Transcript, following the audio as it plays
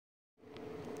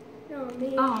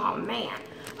man. Oh man.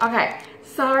 Okay,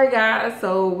 sorry guys.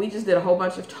 So we just did a whole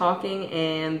bunch of talking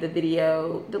and the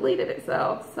video deleted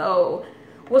itself. So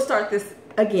we'll start this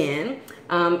again.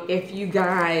 If you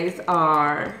guys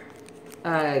are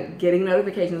getting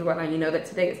notifications, whatnot, you know that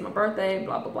today is my birthday,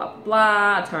 blah, blah, blah, blah,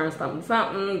 blah. I turned something,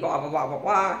 something, blah, blah, blah, blah,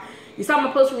 blah. You saw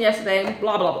my post from yesterday,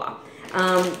 blah, blah, blah.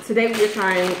 Today we are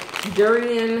trying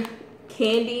durian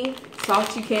candy,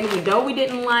 salty candy. We know we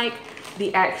didn't like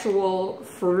the actual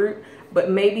fruit, but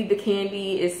maybe the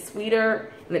candy is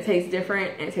sweeter and it tastes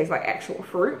different and it tastes like actual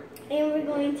fruit. And we're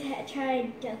going to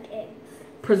try duck eggs.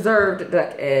 Preserved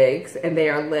duck eggs, and they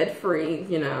are lead free.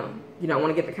 You know, you don't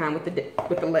want to get the kind with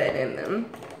the lead in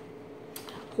them.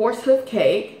 Horse hoof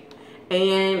cake,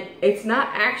 and it's not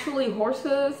actually horse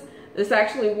hooves. It's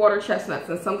actually water chestnuts.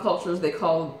 In some cultures, they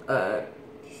call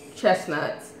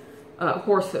chestnuts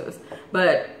horse hooves.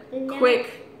 But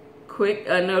quick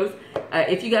notice: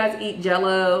 if you guys eat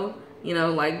Jello, you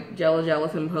know, like Jello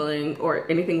gelatin pudding or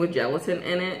anything with gelatin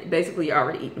in it, basically you're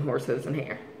already eating horse hooves in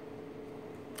here.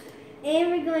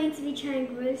 And we're going to be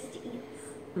trying roasted eels.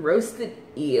 Roasted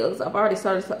eels. I've already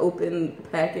started to open the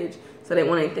package, so I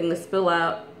didn't want anything to spill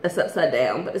out. It's upside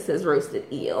down, but it says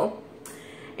roasted eel.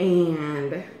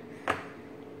 And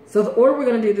so the order we're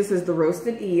gonna do this is the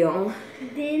roasted eel,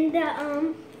 then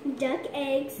the duck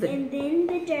eggs, and then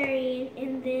the durian,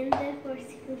 and then the horse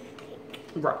hoof cake.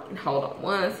 Right. Hold on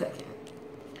one second.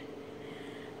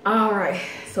 All right.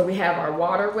 So we have our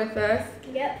water with us.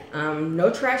 Yep.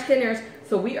 No trash can ears.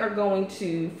 So we are going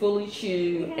to fully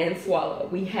chew and swallow.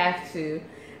 We have to,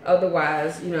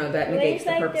 otherwise, you know, that negates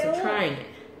the purpose of trying it.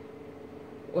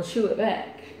 Well, chew it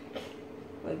back.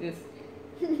 Like this.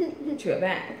 Chew it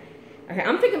back. Okay,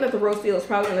 I'm thinking that the roast eel is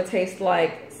probably going to taste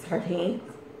like sardines.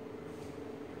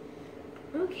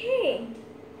 Okay.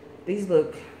 These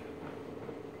look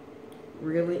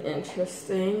really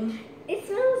interesting. It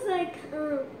smells like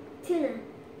tuna.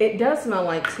 It does smell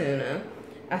like tuna.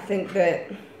 I think that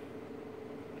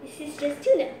this is just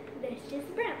tuna. That's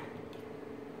just brown.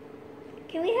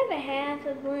 Can we have a half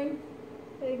of one?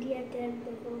 Or do you have to have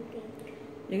the whole thing?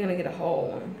 you're going to get a whole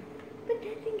one. But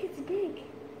that thing is big.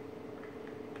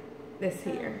 This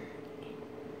here.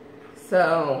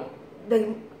 So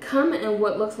they come in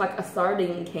what looks like a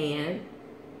sardine can.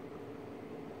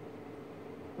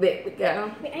 There we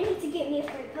go. Wait, I need to get me a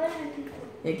fork. Hold on, people.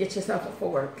 Yeah, get yourself a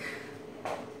fork.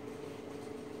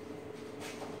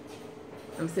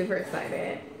 I'm super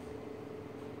excited.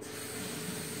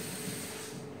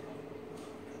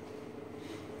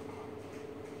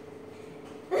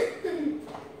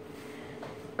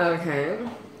 Okay,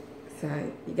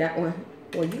 so you got one.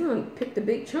 Well, you're gonna pick the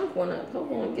big chunk one up.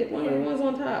 Hold on, get one of the ones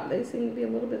on top. They seem to be a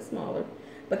little bit smaller,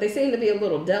 but they seem to be a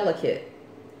little delicate.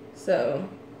 So,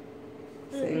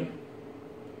 see,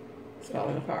 it's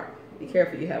falling apart. Be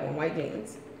careful, you have on white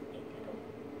jeans.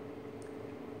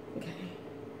 Okay.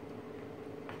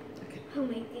 Okay. Oh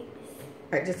my goodness.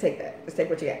 All right, just take that. Just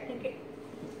take what you got. Okay.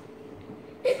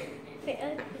 Wait,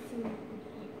 I'll put some more.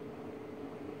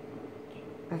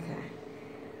 Okay.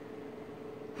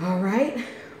 All right,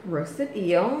 roasted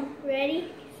eel.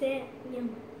 Ready, set,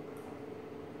 yum.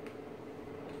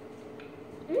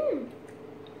 Mmm.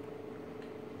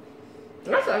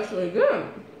 That's actually good.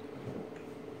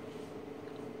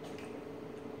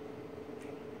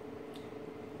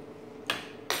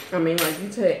 I mean, like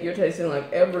you're tasting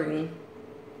like every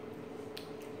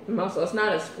muscle. It's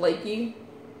not as flaky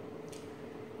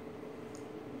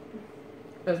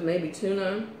as maybe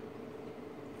tuna.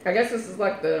 I guess this is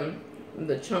like the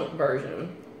chunk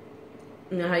version.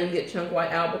 You know how you get chunk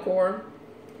white albacore?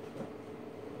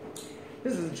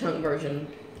 This is a chunk version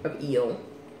of eel.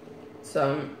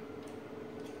 So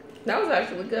that was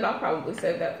actually good. I'll probably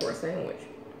save that for a sandwich.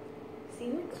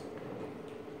 Sandwich?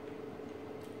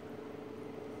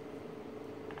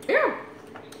 Yeah,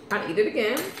 I'd eat it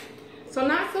again. So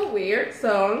not so weird.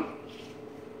 So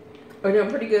we're doing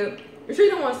pretty good. You sure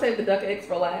you don't want to save the duck eggs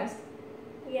for last?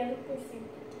 Yeah, we can save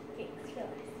the eggs for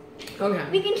last.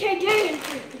 Okay. We can try durian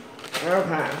fruit.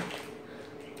 Okay.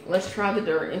 Let's try the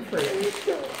durian fruit.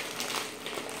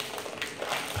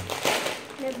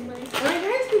 Never mind. In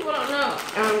case people don't know,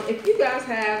 if you guys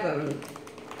have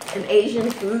an Asian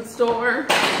food store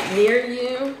near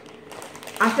you,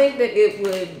 I think that it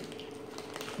would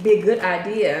be a good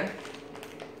idea.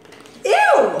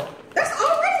 Ew! That's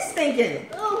already stinking.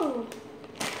 Oh.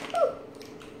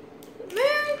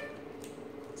 Man,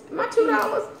 my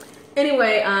 $2.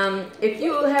 Anyway, if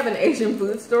you have an Asian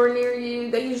food store near you,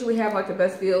 they usually have like the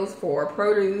best deals for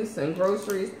produce and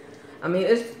groceries. I mean,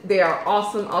 they are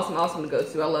awesome, awesome, awesome to go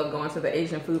to. I love going to the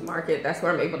Asian food market. That's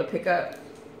where I'm able to pick up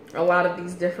a lot of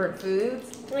these different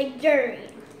foods. Like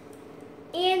durian.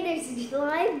 And there's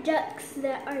live ducks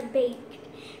that are baked.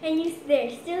 And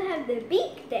they still have the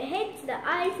beak, the heads, the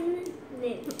eyes, and the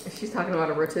limbs. She's talking about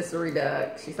a rotisserie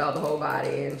duck. She saw the whole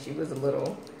body and she was a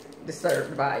little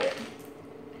disturbed by it.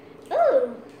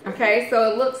 Ooh. Okay,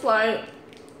 so it looks like,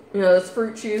 you know, those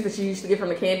fruit chews that you used to get from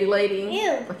the candy lady.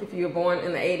 Ew. Like if you were born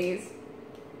in the 80s.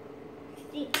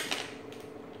 Eek.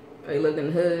 Or you lived in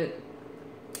the hood.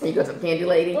 And you go to the candy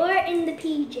lady. Or in the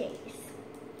PJs.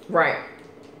 Right.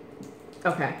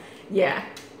 Okay. Yeah.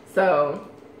 So,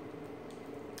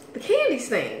 the candy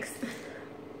stinks.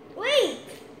 Wait.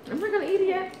 I'm not going to eat it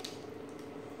yet.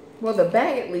 Well, the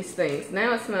bag at least stinks.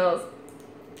 Now it smells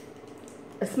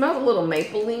a little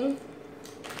mapley.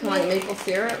 Kind of like maple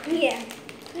syrup. Yeah.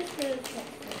 That smells like that.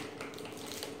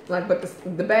 Like, but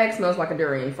the bag smells like a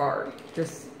durian fart.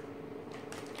 Just,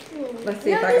 let's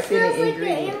see if I can see the ingredients. It smells like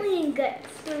the alien guts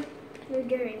from the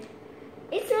durian.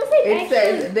 It smells like It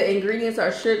says the ingredients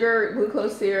are sugar,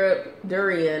 glucose syrup,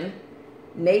 durian,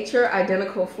 nature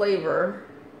identical flavor.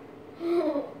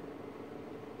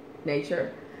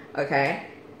 Nature. Okay.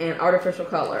 And artificial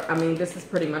color. I mean, this is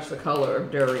pretty much the color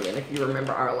of durian if you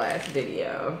remember our last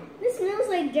video. This smells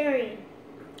like durian.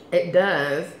 It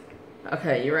does.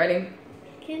 Okay, you ready?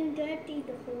 Do I have to eat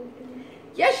the whole thing?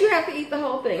 Yes, you have to eat the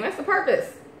whole thing. That's the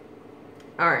purpose.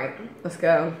 All right, let's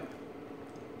go.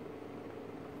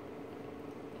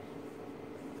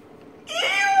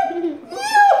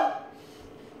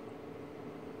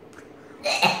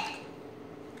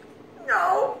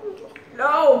 No.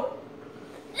 No.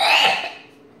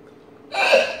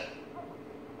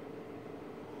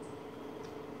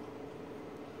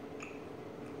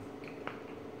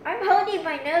 I'm holding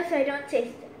my nose so I don't taste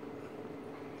it.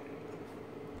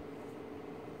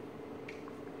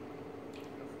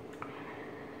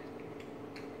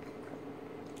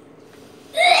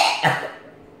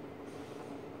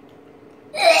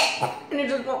 And it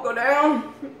just won't go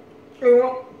down. It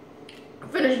won't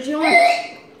finish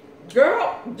chewing.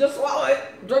 Girl, just swallow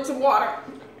it. Drink some water.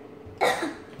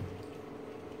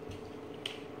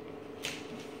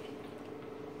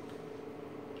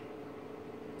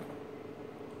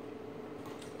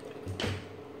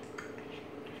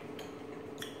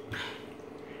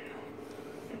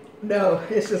 No,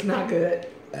 it's just not good.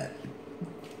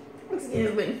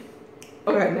 Excuse me.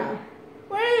 Okay, now.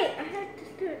 Wait, I have to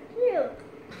start too.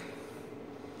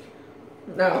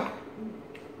 No.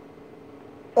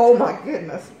 Oh my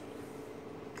goodness.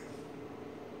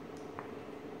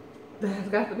 That has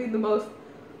got to be the most.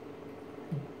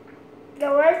 The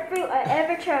worst fruit I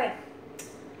ever tried.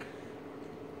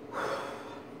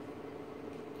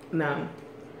 No.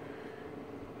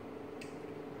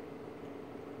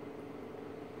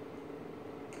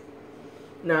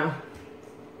 No.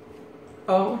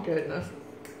 Oh my goodness.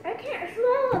 I can't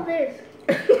swallow this.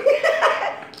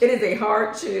 It is a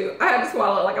hard chew. I had to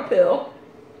swallow it like a pill.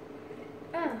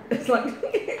 Oh. It's like,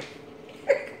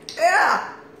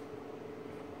 yeah.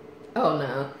 Oh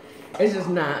no, it's just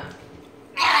not.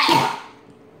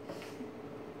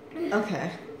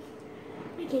 Okay.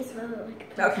 I can't swallow it like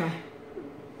a pill. Okay.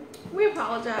 We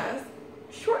apologize.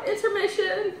 Short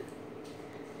intermission.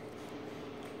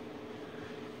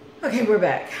 Okay, we're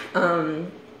back.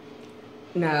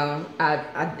 No,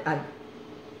 I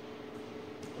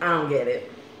don't get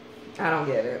it. I don't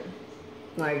get it.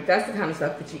 Like, that's the kind of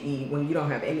stuff that you eat when you don't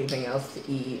have anything else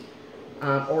to eat,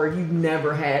 or you've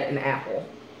never had an apple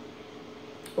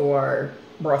or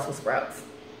Brussels sprouts.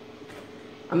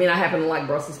 I mean, I happen to like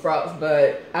Brussels sprouts,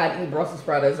 but I'd eat Brussels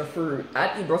sprout as a fruit.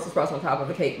 I'd eat Brussels sprouts on top of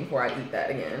a cake before I'd eat that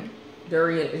again.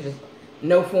 Durian is just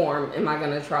no form. Am I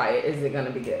gonna try it? Is it gonna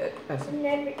be good? I've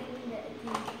never eaten it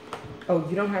again. Oh,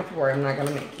 you don't have to worry. I'm not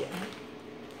gonna make you.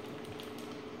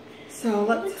 So It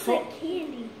let's looks like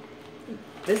candy.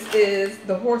 This is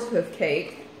the horse hoof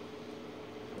cake.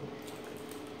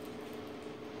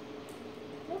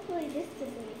 Hopefully this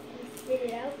doesn't spit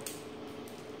it out.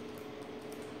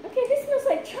 Okay, this smells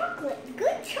like chocolate.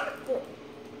 Good chocolate.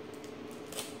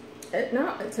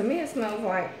 No, to me it smells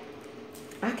like,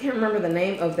 I can't remember the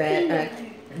name of that. Peanut butter.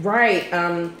 Right.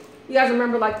 You guys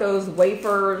remember like those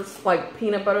wafers, like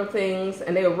peanut butter things,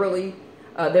 and they were really,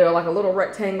 they were like a little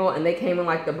rectangle, and they came in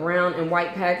like the brown and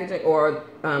white packaging, or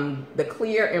the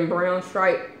clear and brown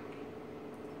stripe,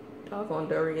 doggone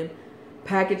durian,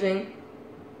 packaging.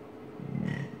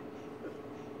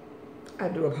 I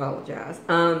do apologize.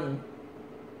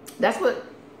 That's what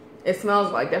it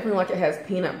smells like. Definitely like it has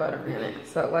peanut butter in it.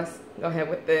 So let's go ahead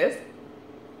with this.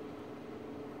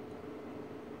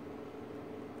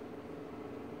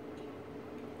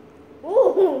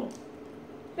 Ooh.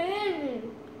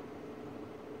 Mm.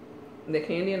 the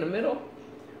candy in the middle.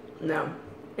 No.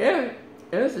 Yeah.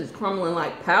 This is crumbling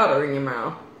like powder in your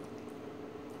mouth.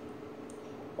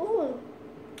 Ooh.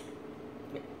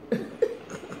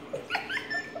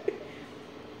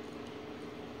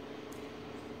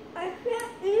 I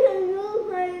can't even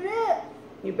move my lips.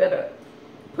 You better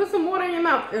put some water in your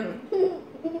mouth. My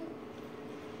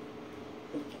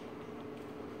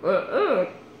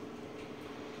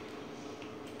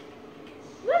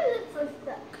lips are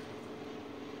stuck.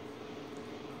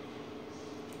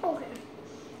 Okay.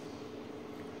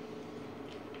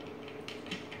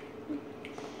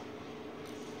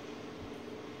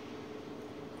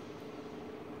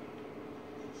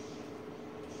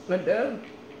 It does.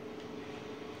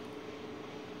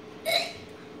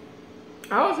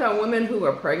 I always tell women who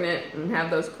are pregnant and have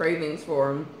those cravings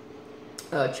for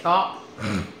chalk,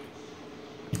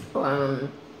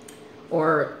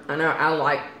 or I know I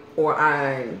like, or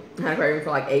I had a craving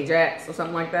for like Ajax or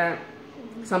something like that,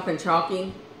 something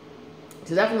chalky.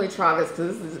 To definitely try this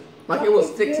because this is like it will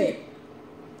stick to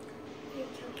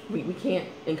you. We can't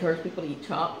encourage people to eat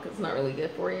chalk because it's not really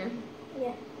good for you.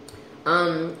 Yeah.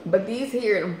 But these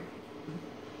here,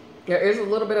 there is a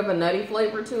little bit of a nutty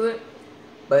flavor to it,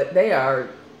 but they are,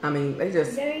 I mean, they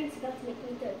just, Durian's about to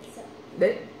make me throw this up.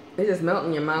 they just melt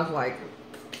in your mouth like,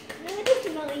 No, it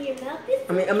doesn't melt in your mouth.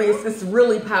 I mean, it's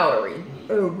really powdery.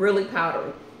 Oh, really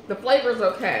powdery. The flavor's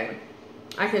okay.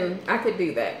 I could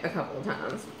do that a couple of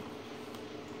times.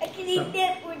 I can eat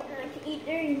that or I can eat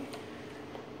durian.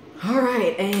 All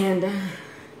right, and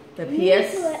the We need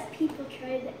PS. to let people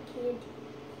try that candy.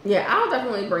 Yeah, I'll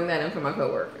definitely bring that in for my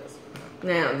coworkers.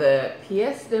 Now, the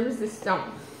pièce de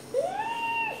résistance.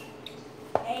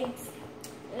 Eggs.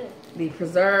 Ugh. The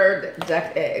preserved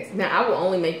duck eggs. Now, I will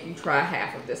only make you try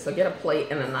half of this. So get a plate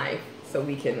and a knife so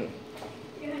we can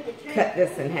You have to try cut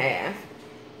this in half.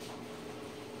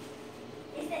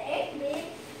 Is the egg big?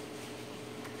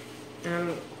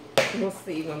 We'll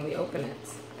see when we open it.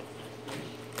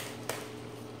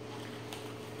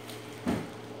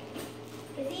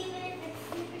 Because even if it's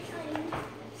super tiny, I'm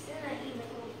still not eating the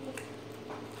whole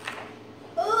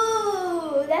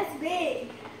thing. Ooh, that's big.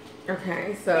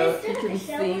 Okay, Does so it you still have can the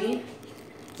shell on see. it?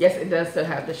 Yes, it does still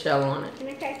have the shell on it. Can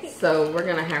I crack it? So we're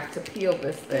gonna have to peel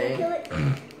this Can I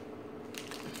thing.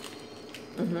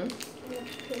 peel it?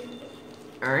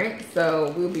 All right,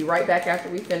 so we'll be right back after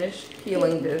we finish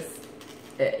peeling this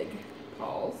egg.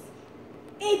 Pause.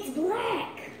 It's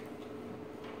black.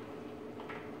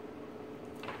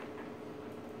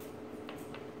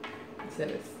 You said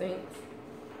it stinks.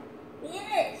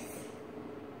 Yes.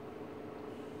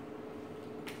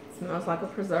 Smells like a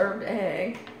preserved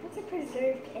egg. What's a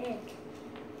preserved egg?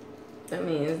 That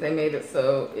means they made it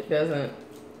so it doesn't.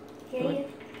 Can you?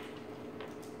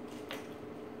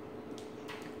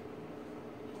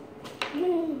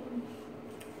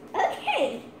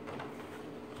 Okay.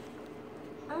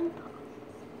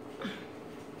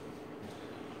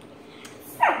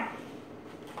 So,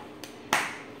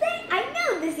 I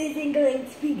know this isn't going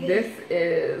to be good. This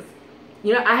is,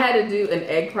 you know, I had to do an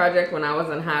egg project when I was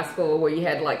in high school where you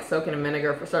had to like soak it in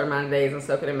vinegar for a certain amount of days and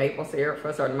soak it in maple syrup for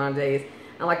a certain amount of days.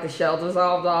 And like the shell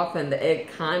dissolved off and the egg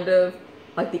kind of,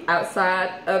 like the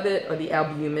outside of it or the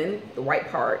albumin, the white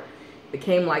part,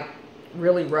 became like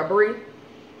really rubbery.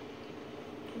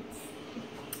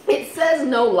 It says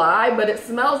no lye, but it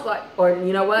smells like, or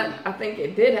you know what? I think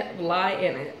it did have lye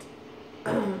in it.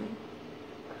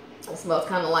 It smells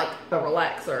kind of like a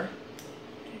relaxer.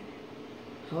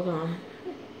 Hold on.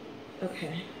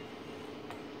 Okay.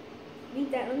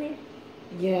 Leave that on there.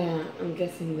 Yeah, I'm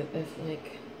guessing that that's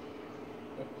like.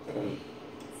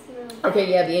 Smell. Okay,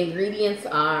 yeah, the ingredients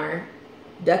are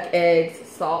duck eggs,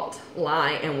 salt,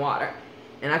 lye, and water.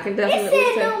 And I can definitely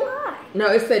It said say. no lye. No,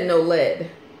 it said no lead.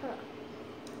 Oh.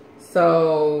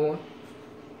 So,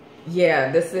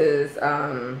 yeah, this is,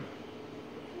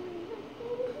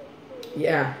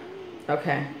 yeah,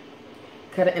 okay.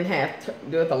 Cut it in half.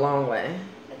 Do it the long way.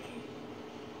 Okay.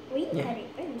 We can cut it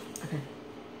first. Okay.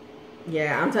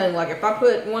 Yeah, I'm telling you, like, if I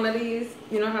put one of these,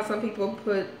 you know how some people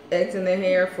put eggs in their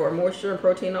hair for moisture and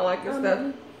protein, all that good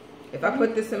stuff? If I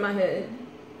put this in my head,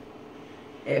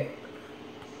 if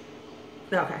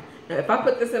I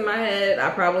put this in my head, I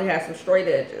probably have some straight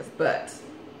edges, but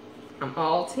I'm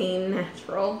all team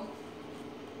natural.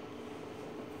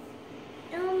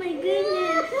 Oh my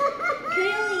goodness. Can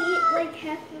I only eat like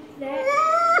half of that? I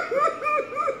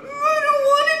don't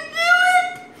want to do it.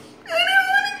 I don't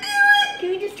want to do it. Can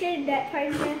we just cut that part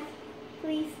in half,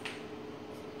 please?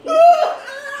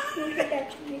 Can we cut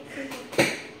that mix in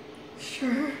half?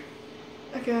 Sure.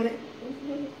 I got it.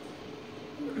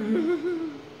 Oh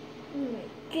my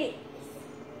goodness.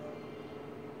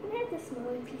 I have the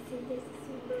smaller pieces. There's a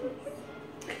smaller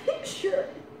piece. Sure.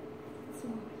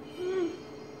 Small.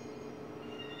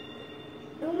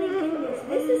 Oh my goodness.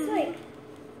 This is like,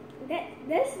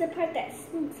 that's the part that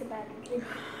stinks about it. Do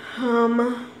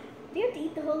you have to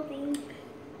eat the whole thing?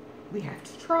 We have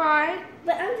to try.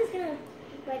 But I'm just gonna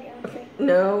bite it off.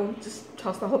 No, just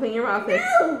toss the whole thing in your mouth.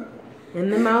 No! In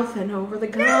the mouth and over the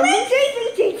gum. No,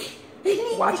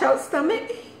 wait. Watch out,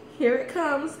 stomach. Here it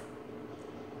comes.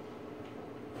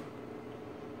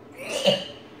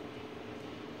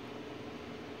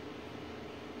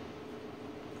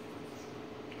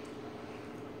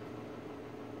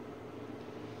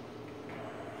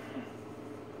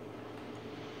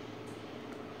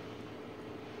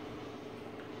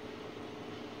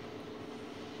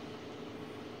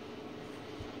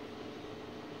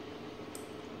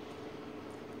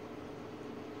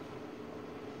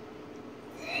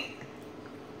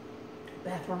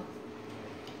 Bathroom.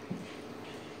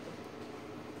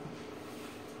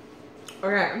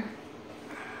 Okay.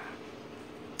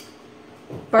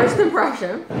 First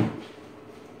impression.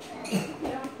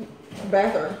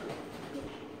 Bathroom.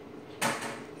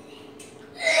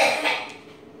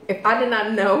 If I did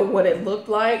not know what it looked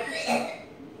like,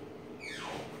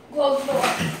 close the door.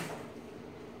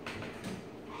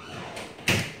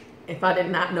 If I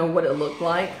did not know what it looked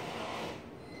like,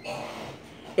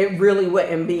 it really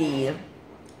wouldn't be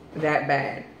that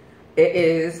bad. It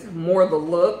is more the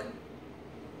look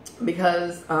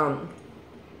because I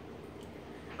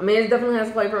mean, it definitely has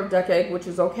a flavor of duck egg, which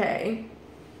is okay,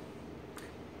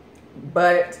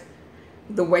 but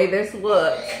the way this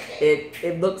looks,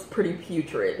 it looks pretty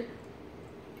putrid,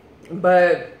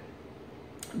 but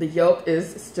the yolk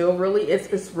is still really,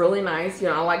 it's really nice. You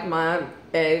know, I like my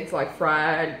eggs like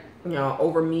fried, you know,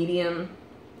 over medium,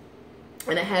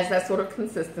 and it has that sort of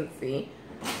consistency.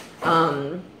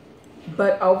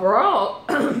 But overall,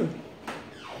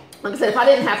 like I said, if I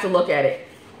didn't have to look at it,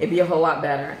 it'd be a whole lot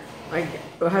better. Like,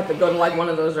 I have to go to like one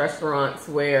of those restaurants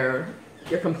where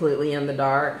you're completely in the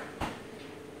dark.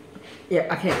 Yeah,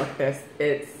 I can't look at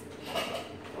this.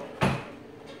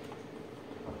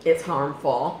 It's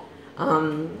harmful.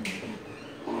 But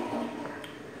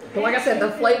like I said, the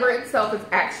flavor itself is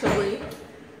actually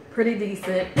pretty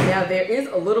decent. Now there is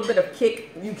a little bit of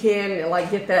kick. You can like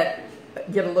get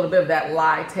a little bit of that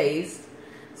lye taste.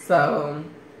 So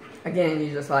again,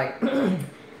 you just like I'm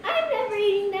never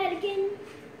eating that again.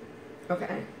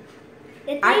 Okay.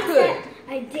 The thing I could. that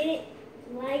I didn't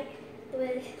like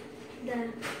was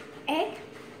the egg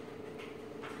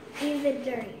and the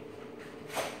durian.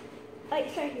 Like,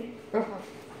 it's right here.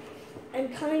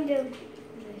 And kind of this,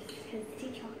 because it's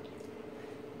too chocolate.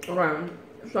 Okay.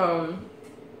 So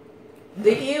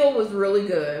the eel was really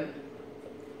good.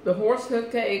 The horse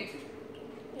hoof cake,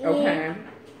 okay.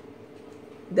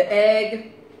 The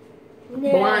egg,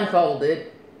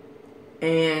 blindfolded,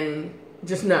 and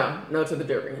just no to the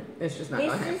durian. It's just not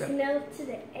this gonna is happen. no to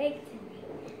the egg to me.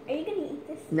 Are you gonna eat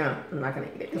this? No, I'm not gonna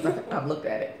eat it because I've looked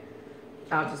at it.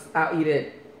 I'll eat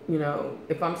it. You know,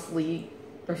 if I'm asleep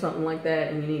or something like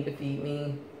that, and you need to feed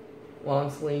me while I'm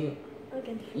asleep,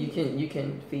 Okay. you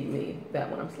can feed me that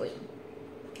when I'm asleep.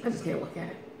 I just can't look at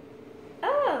it.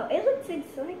 Oh, it looks like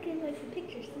in like the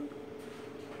pictures.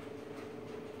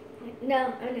 No,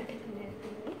 I'm not picking that.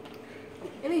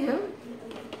 Anywho,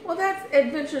 well, that's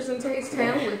Adventures in Taste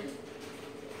Town with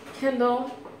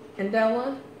Kendall and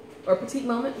Della, or Petite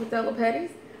Moment with Della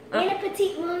Petties. And a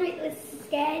petite moment with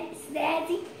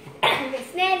Snazzy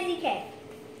Cat.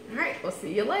 All right, we'll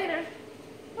see you later.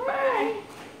 Bye.